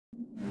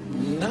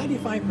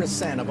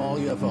95% of all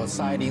UFO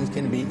sightings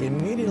can be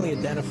immediately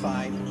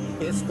identified.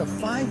 It's the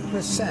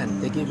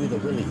 5% that give you the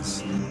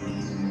willies.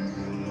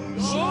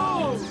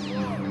 Oh!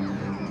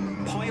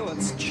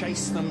 Pilots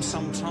chase them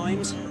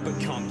sometimes, but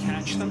can't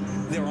catch them.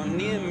 There are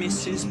near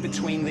misses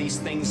between these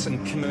things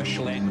and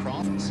commercial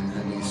aircraft.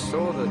 And he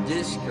saw the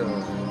disc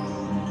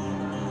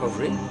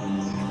hovering.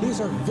 These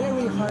are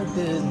very hard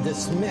to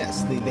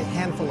dismiss, the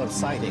handful of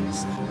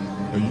sightings.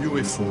 A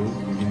UFO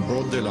in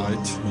broad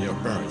daylight near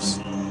Paris.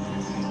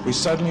 We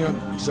suddenly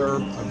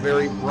observed a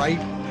very bright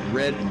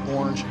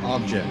red-orange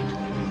object.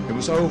 It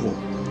was oval.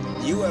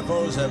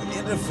 UFOs have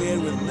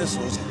interfered with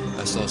missiles.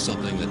 I saw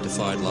something that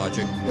defied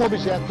logic. Um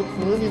objeto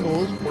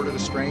luminoso boarded a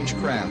strange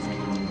craft,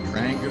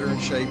 triangular in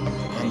shape.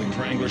 On the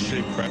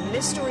triangular-shaped craft.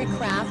 Mystery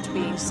craft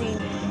being seen.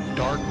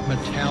 Dark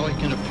metallic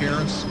in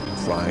appearance.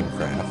 Flying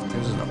craft.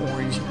 There's an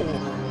orange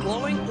orb.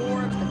 Glowing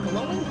orb. The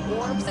glowing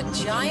orbs.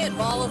 A giant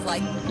ball of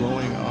light.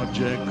 Glowing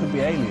object. Could be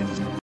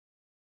aliens.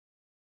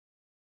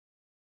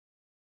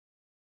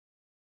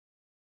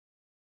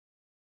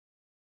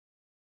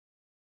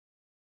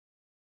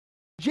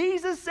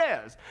 Jesus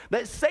says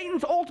that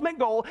Satan's ultimate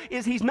goal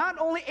is he's not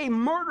only a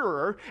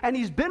murderer, and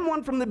he's been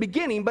one from the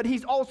beginning, but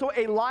he's also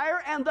a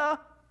liar and the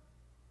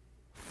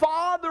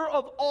father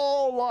of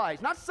all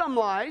lies. Not some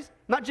lies,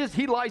 not just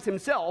he lies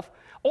himself.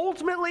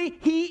 Ultimately,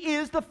 he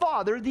is the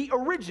father, the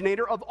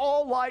originator of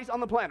all lies on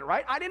the planet,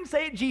 right? I didn't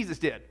say it, Jesus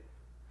did.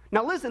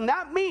 Now listen,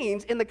 that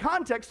means in the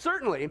context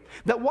certainly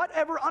that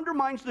whatever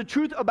undermines the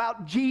truth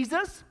about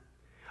Jesus,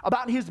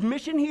 about his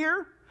mission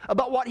here,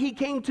 about what he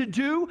came to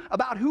do,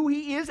 about who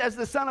he is as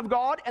the Son of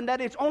God, and that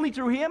it's only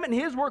through him and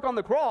his work on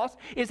the cross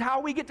is how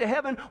we get to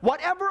heaven.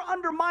 Whatever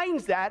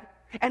undermines that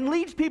and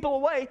leads people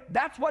away,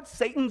 that's what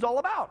Satan's all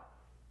about.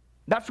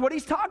 That's what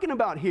he's talking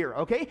about here,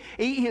 okay?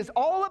 He is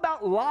all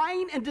about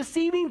lying and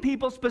deceiving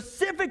people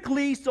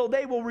specifically so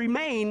they will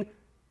remain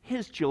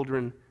his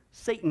children,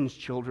 Satan's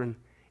children,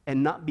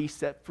 and not be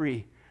set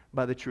free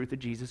by the truth of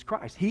Jesus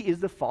Christ. He is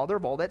the father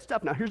of all that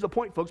stuff. Now here's the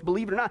point, folks,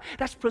 believe it or not,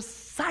 that's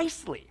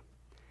precisely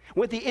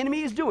what the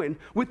enemy is doing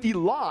with the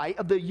lie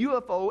of the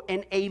UFO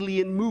and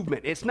alien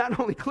movement. It's not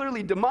only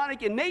clearly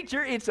demonic in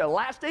nature, it's a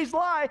last days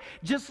lie,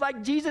 just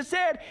like Jesus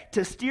said,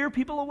 to steer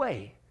people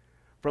away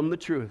from the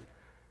truth.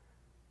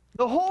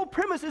 The whole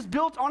premise is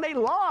built on a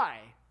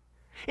lie.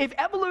 If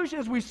evolution,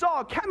 as we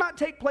saw, cannot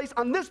take place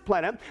on this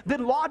planet,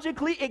 then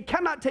logically it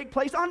cannot take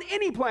place on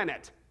any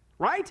planet.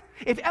 Right?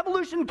 If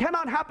evolution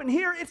cannot happen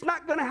here, it's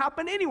not going to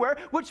happen anywhere,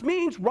 which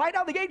means right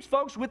out of the gates,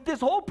 folks, with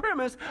this whole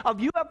premise of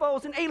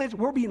UFOs and aliens,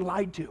 we're being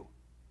lied to.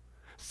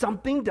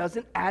 Something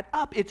doesn't add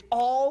up. It's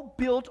all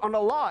built on a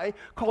lie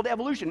called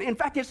evolution. In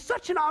fact, it's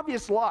such an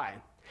obvious lie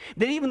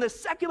that even the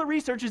secular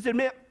researchers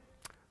admit,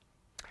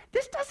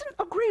 this doesn't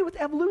agree with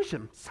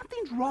evolution.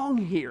 Something's wrong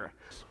here.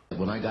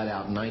 When I got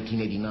out in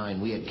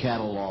 1989, we had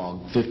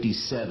cataloged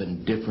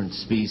 57 different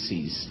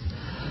species.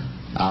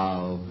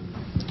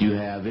 You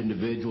have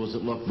individuals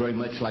that look very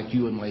much like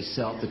you and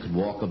myself that could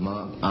walk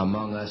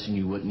among us and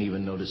you wouldn't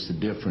even notice the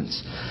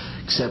difference,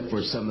 except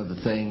for some of the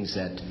things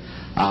that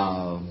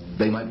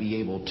they might be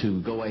able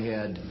to go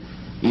ahead,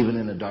 even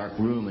in a dark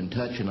room, and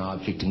touch an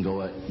object and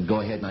go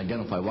ahead and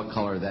identify what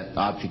color that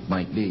object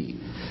might be.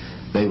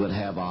 They would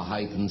have a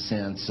heightened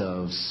sense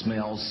of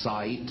smell,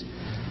 sight,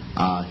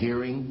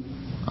 hearing.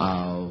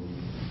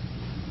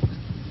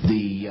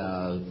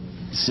 The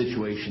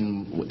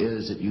situation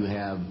is that you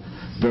have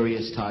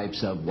various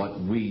types of what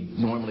we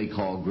normally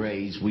call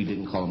grays. We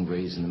didn't call them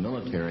grays in the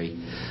military,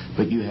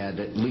 but you had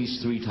at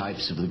least 3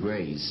 types of the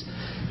grays.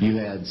 You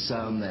had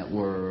some that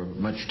were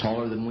much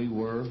taller than we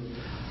were.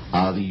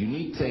 The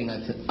unique thing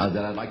that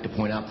I'd like to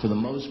point out for the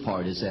most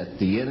part is that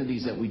the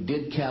entities that we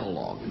did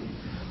catalog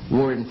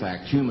were in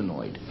fact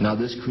humanoid. Now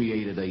this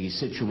created a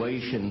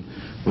situation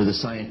where the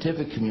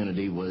scientific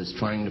community was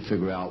trying to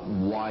figure out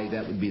why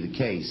that would be the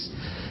case,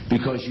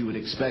 because you would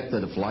expect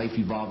that if life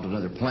evolved on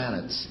other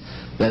planets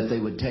that they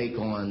would take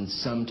on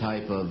some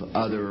type of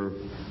other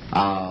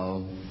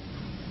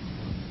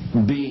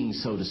being,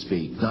 so to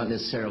speak, not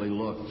necessarily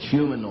look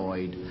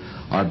humanoid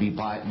or be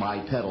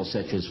bipedal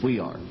such as we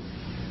are.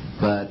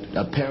 But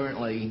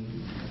apparently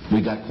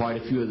we got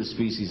quite a few of the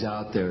species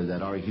out there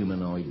that are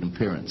humanoid in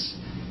appearance.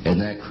 And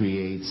that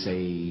creates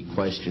a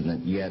question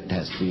that yet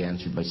has to be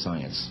answered by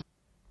science.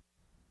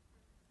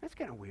 That's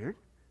kind of weird.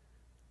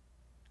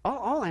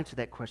 I'll answer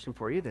that question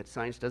for you that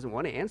science doesn't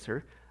want to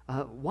answer.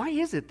 Why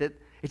is it that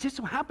it just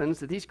so happens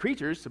that these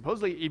creatures,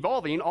 supposedly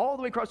evolving all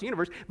the way across the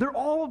universe, they're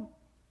all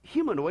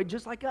humanoid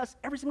just like us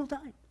every single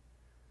time?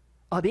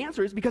 The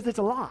answer is because it's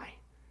a lie.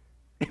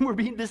 And we're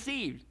being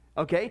deceived.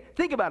 Okay?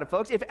 Think about it,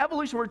 folks. If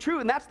evolution were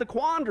true, and that's the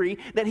quandary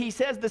that he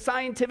says the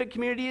scientific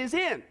community is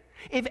in.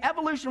 If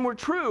evolution were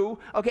true,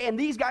 okay, and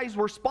these guys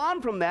were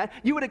spawned from that,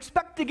 you would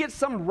expect to get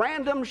some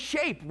random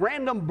shape,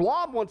 random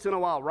blob once in a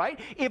while, right?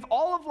 If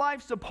all of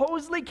life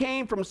supposedly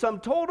came from some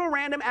total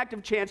random act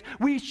of chance,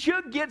 we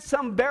should get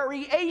some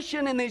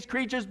variation in these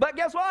creatures, but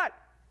guess what?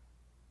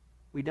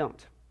 We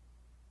don't.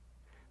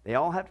 They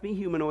all have to be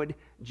humanoid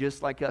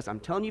just like us. I'm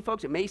telling you,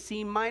 folks, it may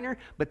seem minor,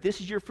 but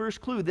this is your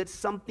first clue that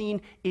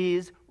something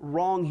is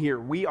wrong here.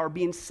 We are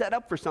being set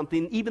up for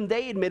something. Even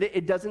they admit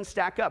it doesn't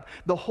stack up.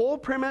 The whole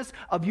premise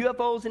of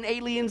UFOs and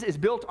aliens is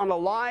built on a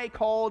lie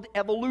called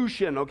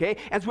evolution, okay?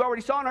 As we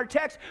already saw in our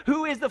text,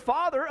 who is the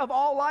father of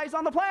all lies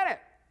on the planet?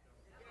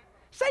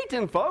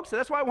 Satan, folks. So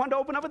that's why I wanted to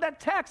open up with that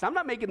text. I'm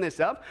not making this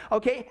up,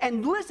 okay?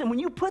 And listen, when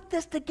you put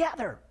this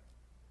together,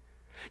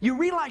 you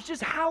realize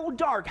just how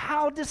dark,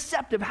 how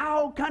deceptive,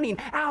 how cunning,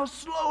 how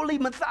slowly,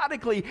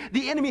 methodically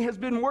the enemy has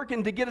been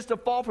working to get us to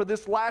fall for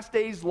this last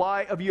days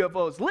lie of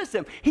UFOs.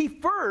 Listen, he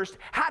first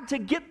had to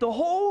get the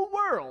whole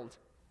world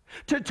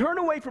to turn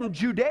away from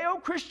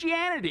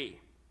Judeo-Christianity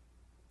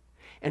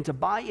and to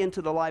buy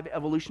into the lie of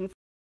evolution.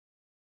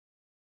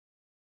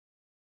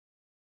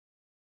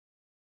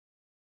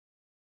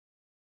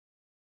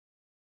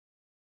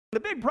 The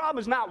big problem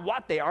is not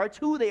what they are, it's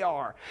who they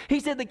are. He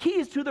said the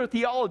key is to their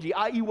theology,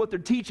 i.e. what they're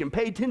teaching.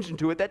 Pay attention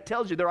to it. That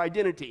tells you their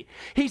identity.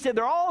 He said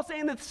they're all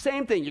saying the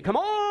same thing. You come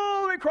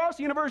all the way across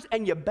the universe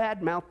and you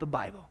badmouth the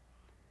Bible.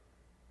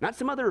 Not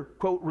some other,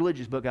 quote,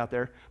 religious book out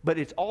there, but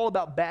it's all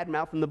about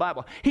bad-mouthing the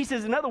Bible. He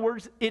says, in other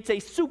words, it's a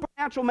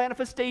supernatural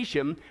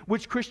manifestation,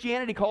 which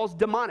Christianity calls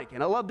demonic.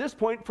 And I love this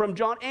point from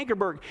John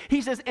Ankerberg.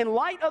 He says, in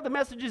light of the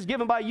messages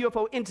given by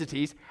UFO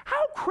entities,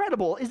 how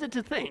credible is it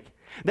to think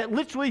that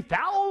literally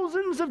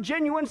thousands of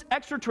genuine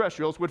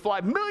extraterrestrials would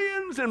fly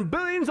millions and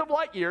billions of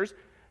light years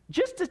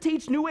just to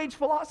teach New Age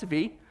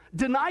philosophy,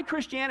 deny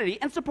Christianity,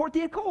 and support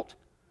the occult?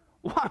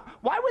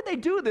 Why would they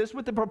do this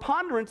with the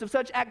preponderance of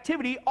such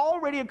activity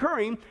already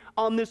occurring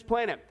on this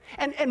planet?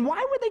 And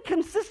why would they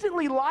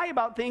consistently lie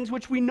about things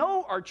which we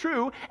know are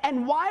true?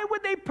 And why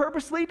would they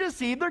purposely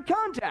deceive their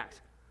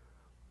contacts?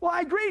 Well,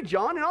 I agree,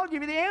 John, and I'll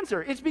give you the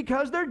answer. It's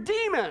because they're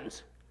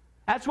demons.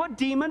 That's what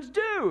demons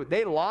do.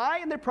 They lie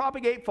and they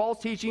propagate false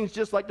teachings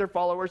just like their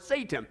follower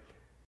Satan.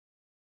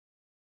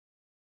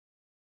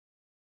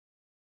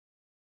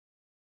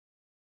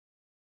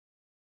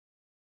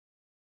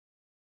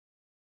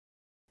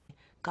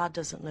 God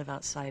doesn't live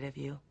outside of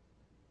you.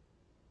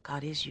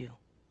 God is you.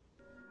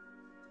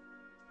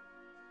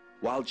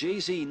 While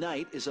J.Z.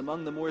 Knight is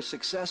among the more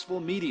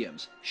successful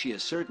mediums, she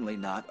is certainly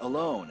not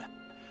alone.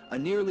 A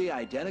nearly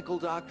identical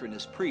doctrine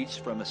is preached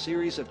from a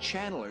series of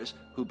channelers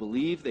who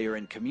believe they are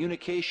in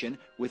communication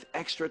with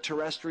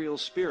extraterrestrial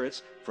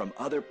spirits from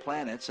other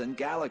planets and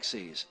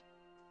galaxies.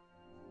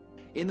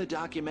 In the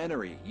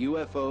documentary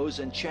UFOs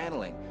and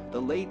Channeling, the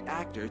late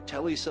actor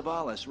Telly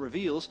Savalas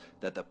reveals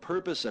that the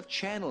purpose of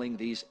channeling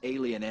these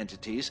alien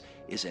entities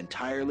is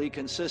entirely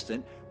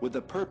consistent with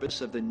the purpose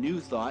of the New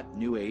Thought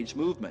New Age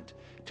movement,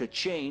 to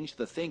change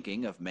the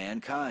thinking of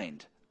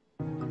mankind.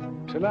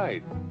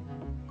 Tonight,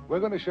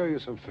 we're going to show you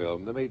some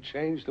film that may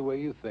change the way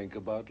you think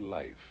about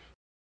life.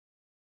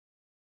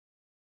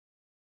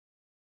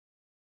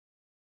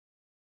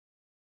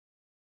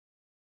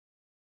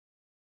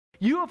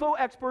 UFO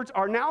experts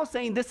are now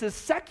saying this is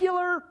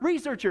secular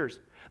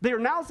researchers. They are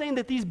now saying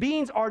that these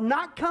beings are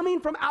not coming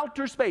from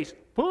outer space,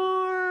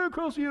 far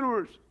across the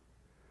universe.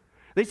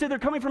 They said they're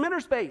coming from inner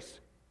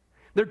space.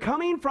 They're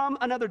coming from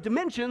another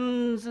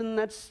dimensions, and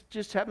that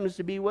just happens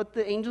to be what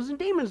the angels and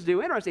demons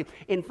do. Interesting.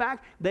 In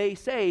fact, they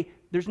say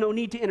there's no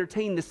need to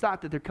entertain this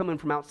thought that they're coming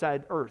from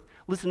outside Earth.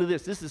 Listen to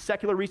this. This is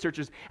secular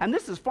researchers, and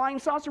this is Flying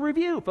Saucer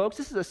Review, folks.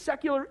 This is a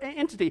secular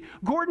entity.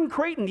 Gordon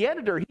Creighton, the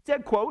editor, he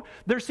said, quote,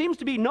 there seems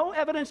to be no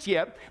evidence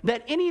yet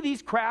that any of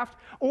these craft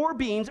or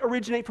beings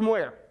originate from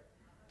where?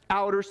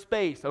 Outer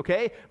space,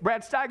 okay?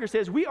 Brad Steiger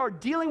says, we are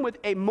dealing with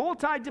a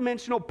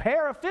multidimensional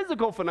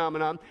paraphysical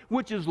phenomenon,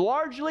 which is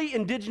largely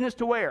indigenous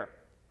to where?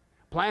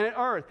 Planet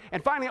Earth.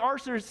 And finally,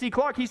 Arthur C.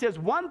 Clarke, he says,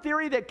 one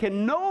theory that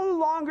can no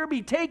longer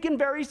be taken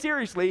very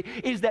seriously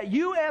is that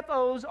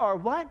UFOs are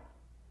what?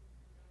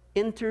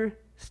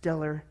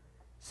 Interstellar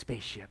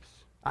spaceships,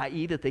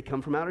 i.e. that they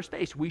come from outer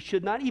space. We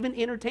should not even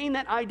entertain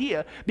that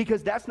idea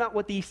because that's not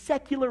what the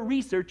secular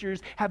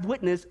researchers have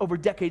witnessed over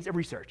decades of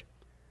research.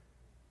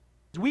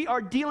 We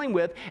are dealing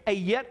with a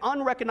yet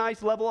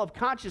unrecognized level of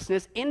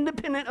consciousness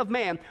independent of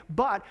man,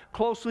 but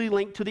closely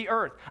linked to the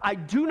earth. I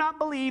do not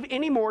believe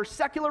anymore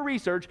secular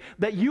research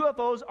that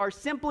UFOs are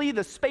simply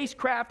the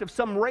spacecraft of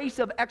some race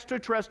of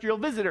extraterrestrial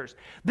visitors.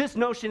 This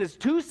notion is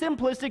too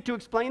simplistic to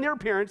explain their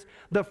appearance,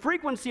 the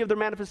frequency of their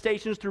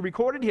manifestations through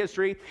recorded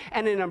history,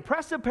 and an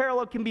impressive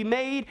parallel can be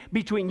made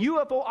between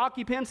UFO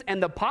occupants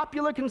and the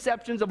popular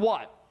conceptions of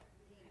what?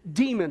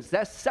 Demons.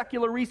 That's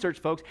secular research,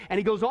 folks. And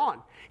he goes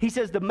on. He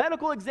says the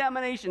medical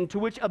examination to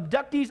which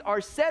abductees are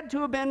said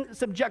to have been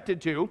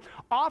subjected to,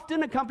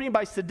 often accompanied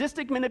by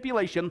sadistic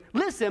manipulation,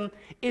 listen,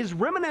 is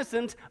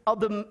reminiscent of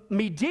the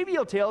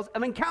medieval tales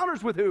of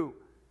encounters with who?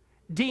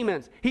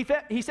 demons.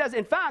 He says,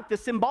 in fact, the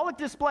symbolic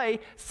display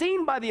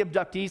seen by the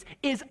abductees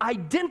is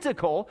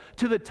identical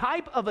to the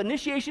type of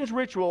initiations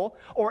ritual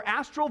or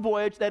astral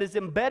voyage that is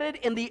embedded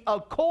in the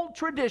occult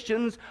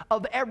traditions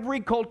of every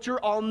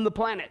culture on the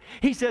planet.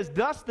 He says,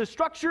 thus, the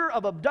structure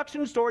of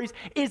abduction stories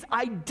is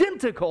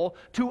identical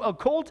to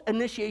occult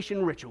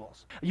initiation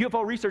rituals.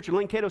 UFO researcher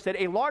Lynn Cato said,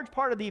 a large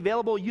part of the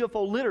available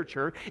UFO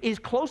literature is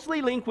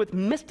closely linked with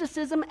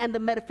mysticism and the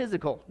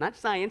metaphysical, not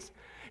science.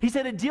 He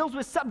said it deals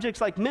with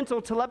subjects like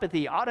mental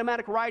telepathy,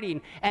 automatic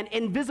writing, and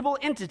invisible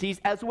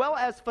entities, as well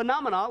as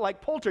phenomena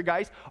like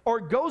poltergeist or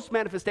ghost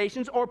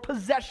manifestations or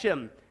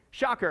possession.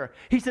 Shocker.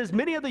 He says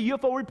many of the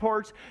UFO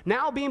reports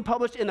now being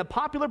published in the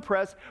popular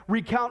press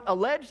recount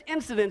alleged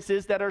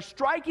incidences that are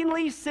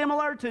strikingly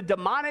similar to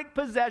demonic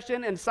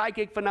possession and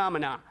psychic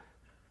phenomena.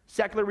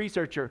 Secular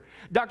researcher.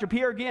 Dr.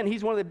 Pierre Guin,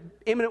 he's one of the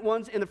eminent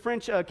ones in the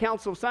French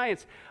Council of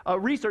Science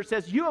Research,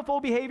 says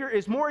UFO behavior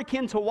is more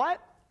akin to what?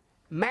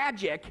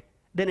 Magic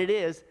than it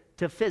is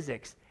to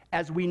physics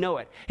as we know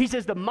it. He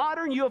says the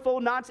modern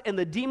UFO knots and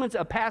the demons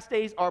of past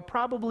days are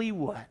probably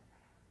what?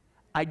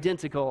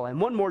 Identical. And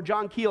one more,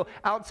 John Keel,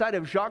 outside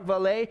of Jacques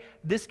Vallée,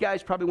 this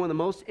guy's probably one of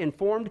the most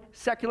informed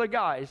secular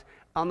guys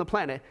on the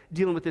planet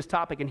dealing with this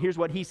topic. And here's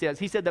what he says.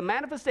 He said the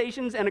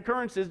manifestations and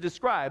occurrences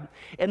described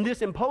in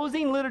this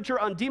imposing literature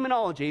on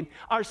demonology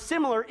are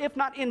similar, if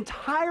not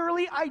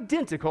entirely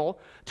identical,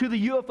 to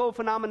the UFO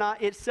phenomena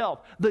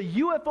itself. The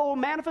UFO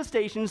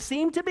manifestations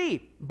seem to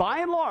be, by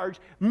and large,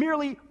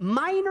 merely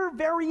minor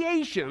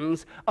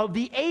variations of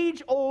the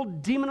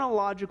age-old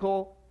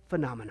demonological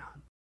phenomenon.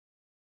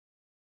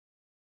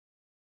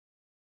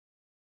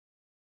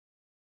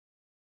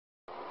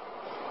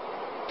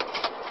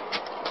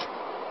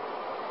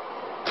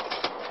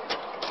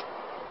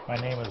 My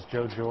name is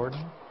Joe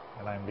Jordan,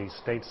 and I'm the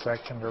State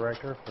Section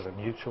Director for the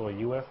Mutual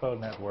UFO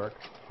Network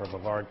for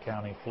Brevard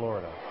County,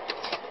 Florida.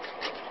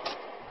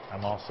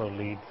 I'm also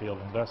lead field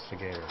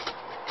investigator.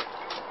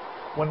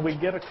 When we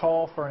get a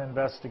call for an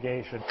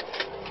investigation,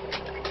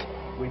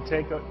 we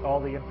take all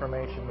the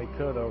information we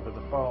could over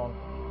the phone,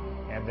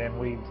 and then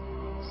we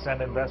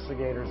send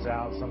investigators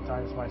out,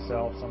 sometimes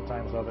myself,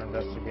 sometimes other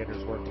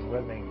investigators working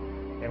with me,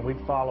 and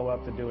we'd follow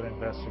up to do an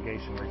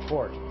investigation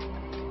report.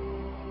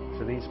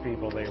 To these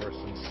people, they were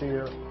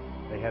sincere,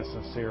 they had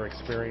sincere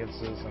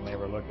experiences, and they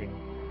were looking,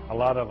 a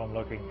lot of them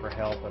looking for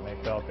help, and they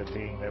felt that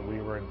being that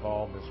we were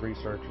involved as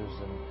researchers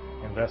and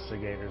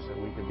investigators, that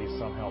we could be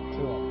some help to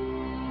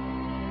them.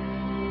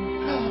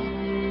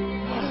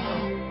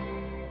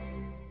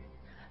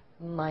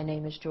 My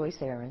name is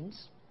Joyce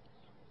Ahrens.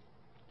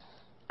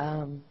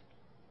 I'm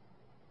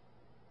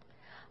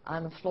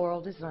a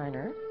floral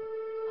designer.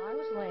 I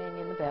was laying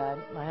in the bed,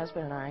 my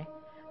husband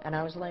and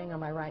I was laying on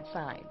my right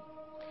side.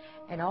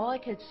 And all I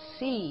could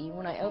see,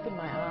 when I opened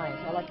my eyes,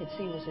 all I could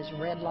see was this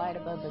red light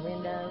above the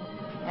window,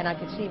 and I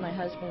could see my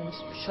husband's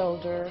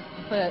shoulder,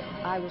 but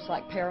I was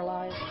like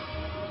paralyzed.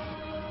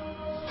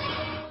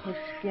 His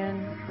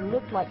skin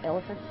looked like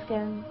elephant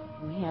skin,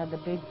 and he had the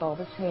big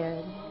bulbous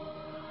head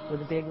with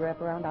the big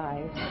wraparound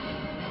eyes.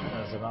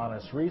 As an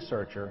honest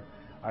researcher,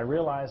 I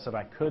realized that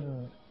I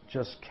couldn't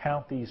just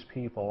count these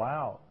people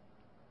out,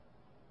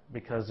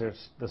 because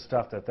the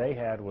stuff that they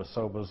had was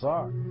so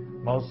bizarre.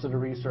 Most of the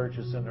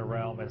researchers in the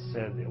realm had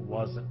said it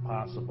wasn't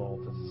possible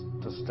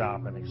to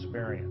stop an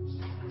experience.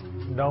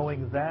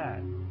 Knowing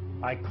that,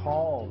 I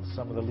called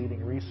some of the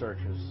leading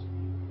researchers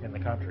in the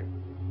country.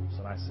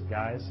 So I said,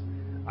 guys,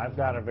 I've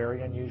got a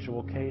very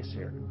unusual case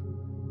here.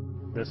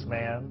 This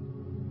man,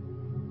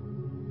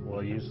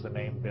 we'll use the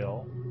name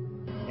Bill,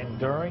 and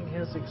during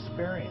his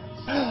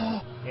experience,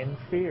 in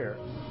fear,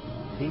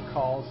 he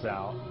calls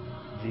out,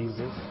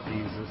 Jesus,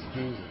 Jesus,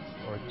 Jesus,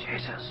 or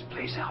Jesus,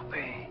 please help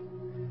me.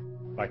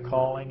 By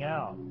calling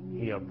out,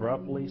 he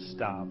abruptly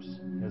stops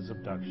his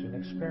abduction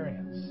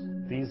experience.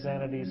 These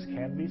entities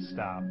can be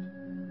stopped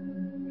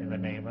in the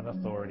name and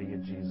authority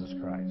of Jesus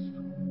Christ.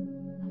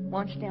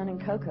 Once down in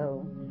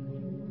Cocoa,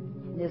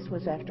 this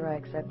was after I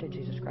accepted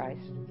Jesus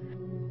Christ,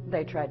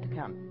 they tried to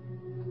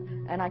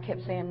come. And I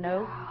kept saying,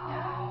 no,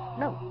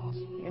 no,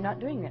 you're not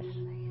doing this.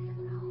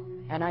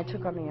 And I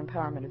took on the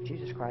empowerment of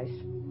Jesus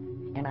Christ,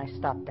 and I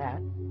stopped that.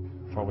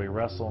 For we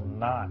wrestle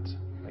not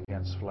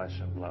against flesh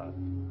and blood.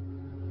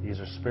 These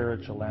are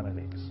spiritual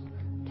entities.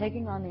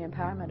 Taking on the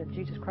empowerment of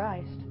Jesus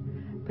Christ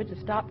puts a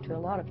stop to a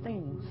lot of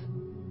things.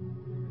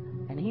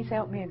 And he's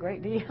helped me a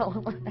great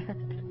deal.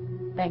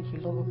 Thank you,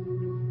 Lord.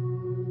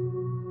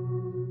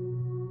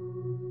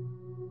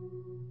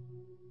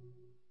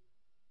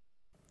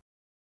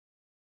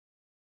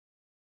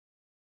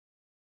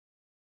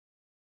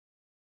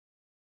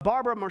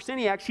 Barbara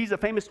Marciniak, she's a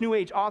famous New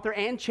Age author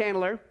and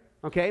channeler.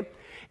 Okay,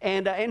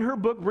 and in her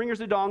book,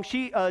 Bringers of Dawn,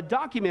 she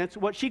documents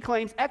what she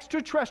claims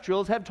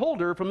extraterrestrials have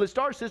told her from the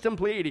star system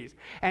Pleiades.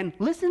 And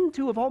listen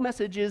to, of all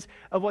messages,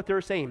 of what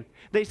they're saying.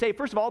 They say,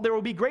 first of all, there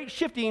will be great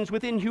shiftings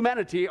within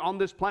humanity on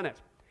this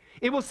planet.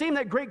 It will seem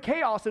that great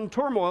chaos and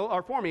turmoil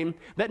are forming,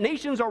 that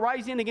nations are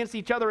rising against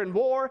each other in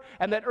war,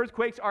 and that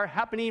earthquakes are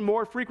happening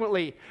more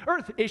frequently.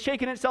 Earth is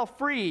shaking itself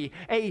free.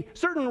 A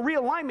certain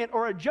realignment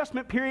or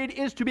adjustment period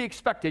is to be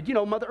expected. You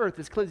know, Mother Earth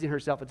is cleansing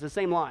herself. It's the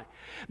same lie.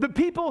 The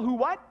people who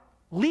what?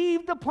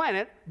 Leave the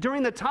planet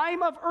during the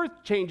time of earth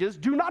changes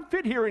do not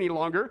fit here any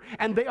longer,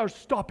 and they are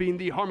stopping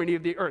the harmony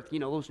of the earth. You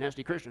know, those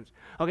nasty Christians.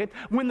 Okay?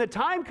 When the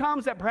time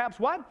comes that perhaps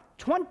what?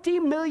 20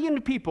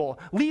 million people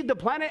leave the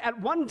planet at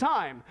one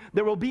time,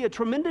 there will be a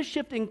tremendous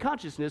shift in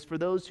consciousness for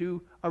those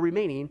who are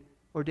remaining,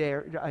 or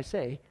dare I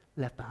say,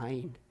 left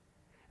behind.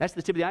 That's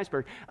the tip of the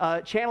iceberg.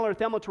 Channeler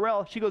Thelma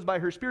Terrell, she goes by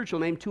her spiritual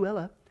name,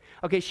 Tuella.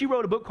 Okay, she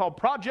wrote a book called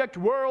Project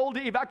World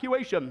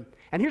Evacuation.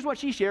 And here's what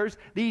she shares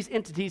these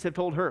entities have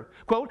told her.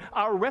 Quote,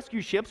 our rescue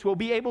ships will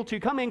be able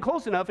to come in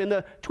close enough in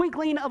the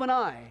twinkling of an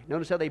eye.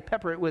 Notice how they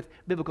pepper it with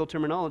biblical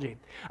terminology.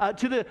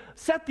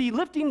 Set the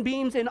lifting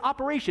beams in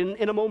operation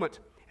in a moment.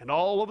 And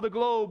all over the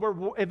globe where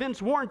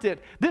events warrant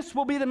it, this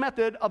will be the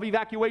method of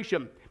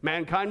evacuation.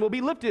 Mankind will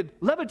be lifted,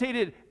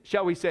 levitated,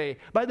 shall we say,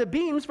 by the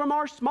beams from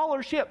our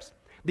smaller ships.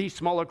 These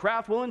smaller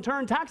craft will in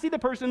turn taxi the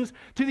persons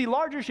to the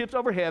larger ships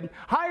overhead,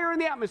 higher in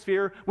the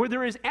atmosphere, where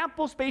there is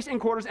ample space and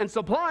quarters and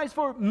supplies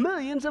for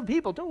millions of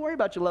people. Don't worry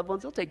about your loved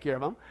ones. They'll take care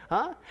of them.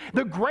 Huh?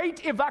 The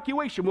great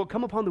evacuation will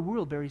come upon the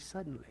world very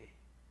suddenly.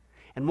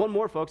 And one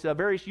more, folks,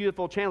 various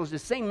UFO channels, the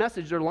same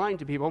message they're lying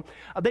to people.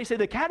 They say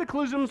the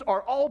cataclysms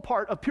are all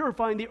part of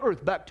purifying the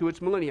earth back to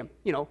its millennium.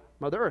 You know,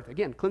 Mother Earth,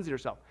 again, cleansing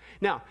herself.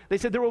 Now, they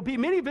said there will be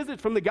many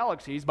visits from the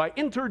galaxies by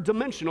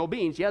interdimensional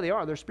beings. Yeah, they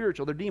are. They're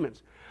spiritual. They're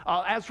demons.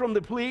 As from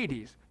the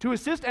Pleiades, to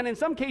assist and in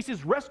some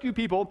cases rescue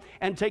people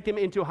and take them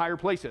into higher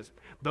places.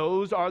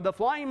 Those are the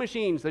flying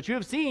machines that you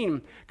have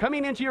seen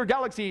coming into your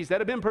galaxies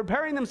that have been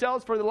preparing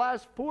themselves for the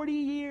last 40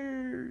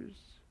 years.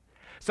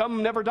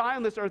 Some never die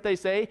on this earth, they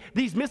say.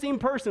 These missing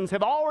persons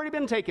have already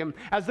been taken.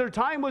 As their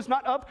time was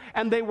not up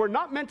and they were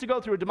not meant to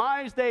go through a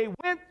demise, they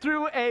went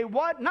through a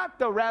what? Not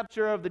the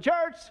rapture of the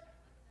church.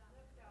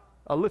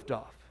 A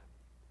liftoff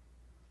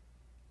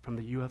from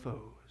the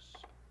UFOs.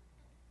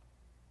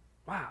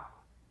 Wow.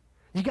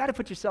 You got to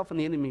put yourself in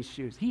the enemy's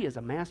shoes. He is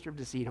a master of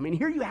deceit. I mean,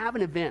 here you have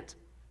an event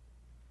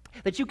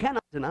that you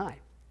cannot deny.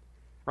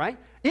 Right?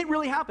 It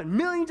really happened.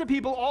 Millions of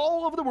people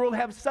all over the world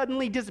have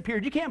suddenly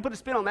disappeared. You can't put a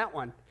spin on that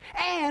one.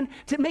 And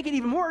to make it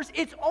even worse,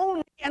 it's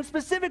only and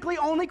specifically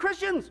only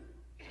Christians.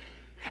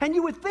 And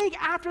you would think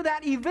after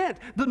that event,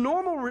 the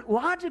normal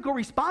logical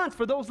response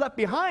for those left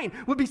behind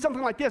would be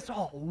something like this.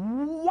 Oh,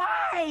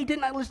 why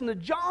didn't I listen to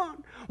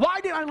John? Why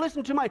didn't I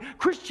listen to my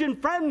Christian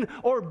friend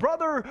or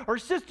brother or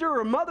sister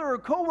or mother or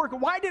coworker?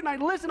 Why didn't I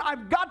listen?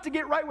 I've got to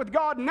get right with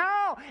God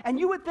now. And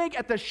you would think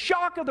at the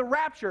shock of the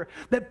rapture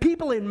that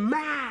people in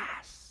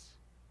mass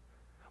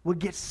would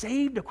get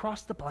saved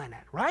across the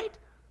planet, right?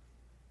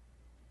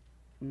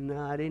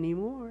 Not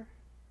anymore.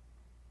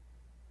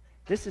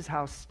 This is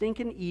how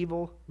stinking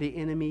evil the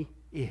enemy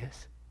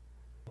is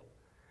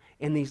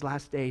in these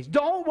last days.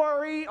 Don't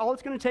worry. All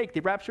it's going to take, the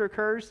rapture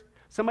occurs,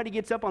 somebody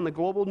gets up on the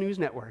global news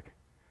network,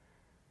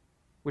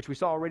 which we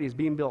saw already is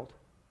being built.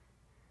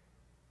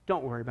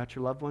 Don't worry about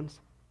your loved ones.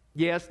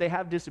 Yes, they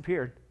have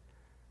disappeared.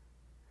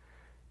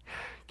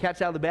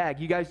 Cat's out of the bag.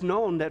 You guys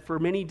know that for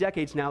many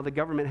decades now, the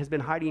government has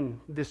been hiding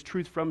this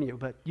truth from you,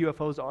 but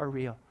UFOs are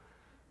real.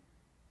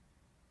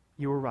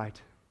 You were right.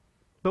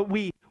 But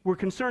we're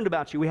concerned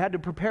about you. We had to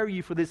prepare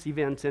you for this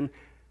event, and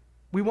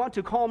we want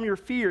to calm your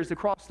fears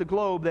across the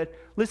globe that,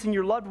 listen,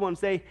 your loved ones,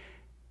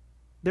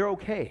 they're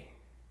okay.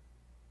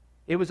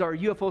 It was our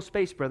UFO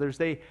space brothers.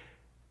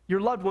 Your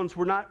loved ones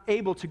were not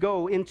able to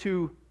go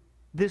into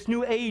this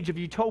new age of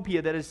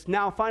utopia that has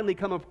now finally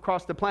come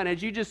across the planet.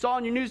 As you just saw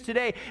in your news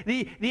today,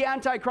 the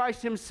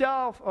Antichrist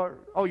himself,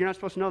 you're not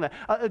supposed to know that.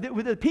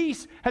 The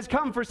peace has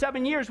come for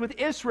 7 years with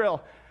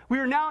Israel. We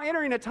are now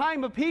entering a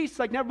time of peace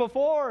like never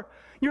before.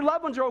 Your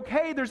loved ones are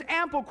okay. There's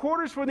ample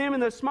quarters for them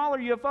in the smaller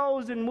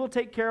UFOs, and we'll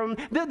take care of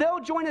them. They'll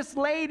join us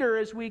later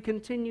as we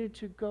continue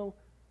to go.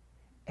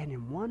 And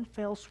in one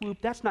fell swoop,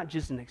 that's not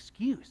just an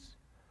excuse.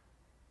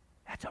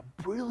 That's a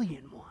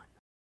brilliant one.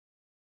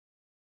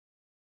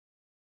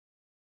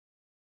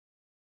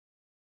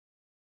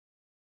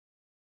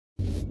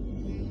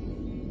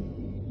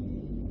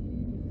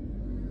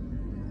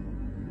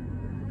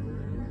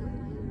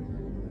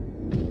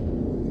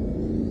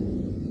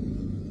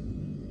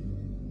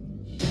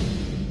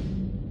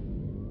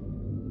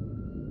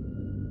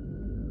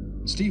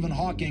 Stephen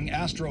Hawking,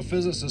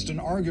 astrophysicist and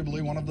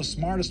arguably one of the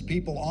smartest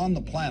people on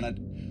the planet,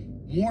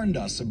 warned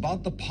us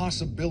about the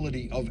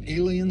possibility of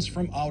aliens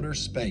from outer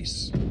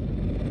space.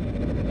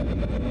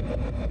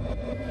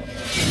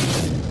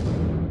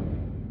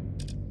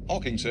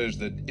 Hawking says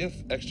that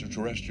if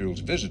extraterrestrials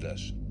visit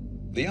us,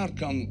 the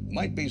outcome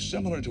might be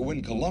similar to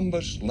when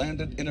Columbus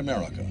landed in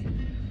America.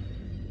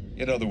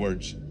 In other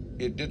words,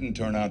 it didn't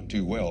turn out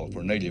too well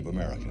for Native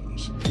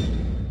Americans.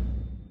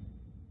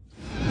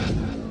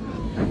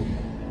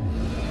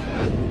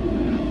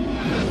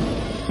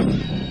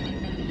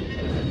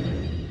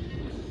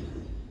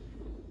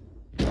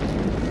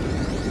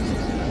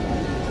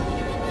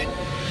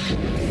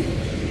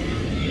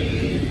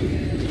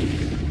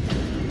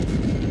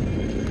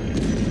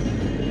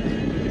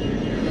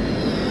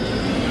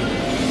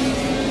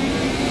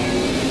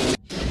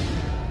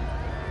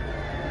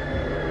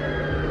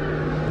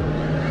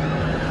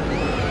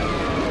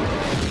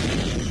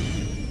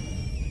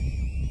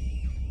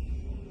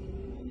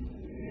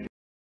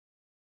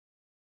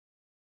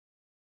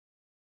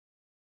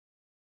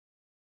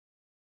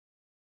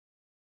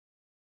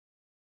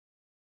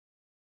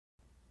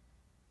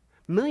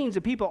 Millions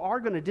of people are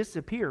going to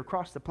disappear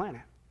across the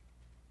planet.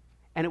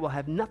 And it will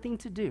have nothing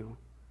to do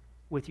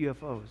with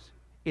UFOs.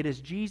 It is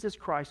Jesus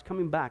Christ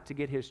coming back to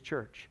get his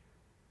church.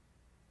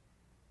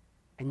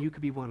 And you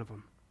could be one of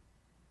them.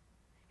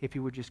 If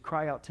you would just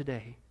cry out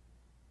today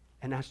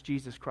and ask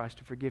Jesus Christ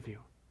to forgive you,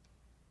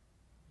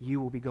 you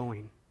will be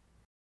going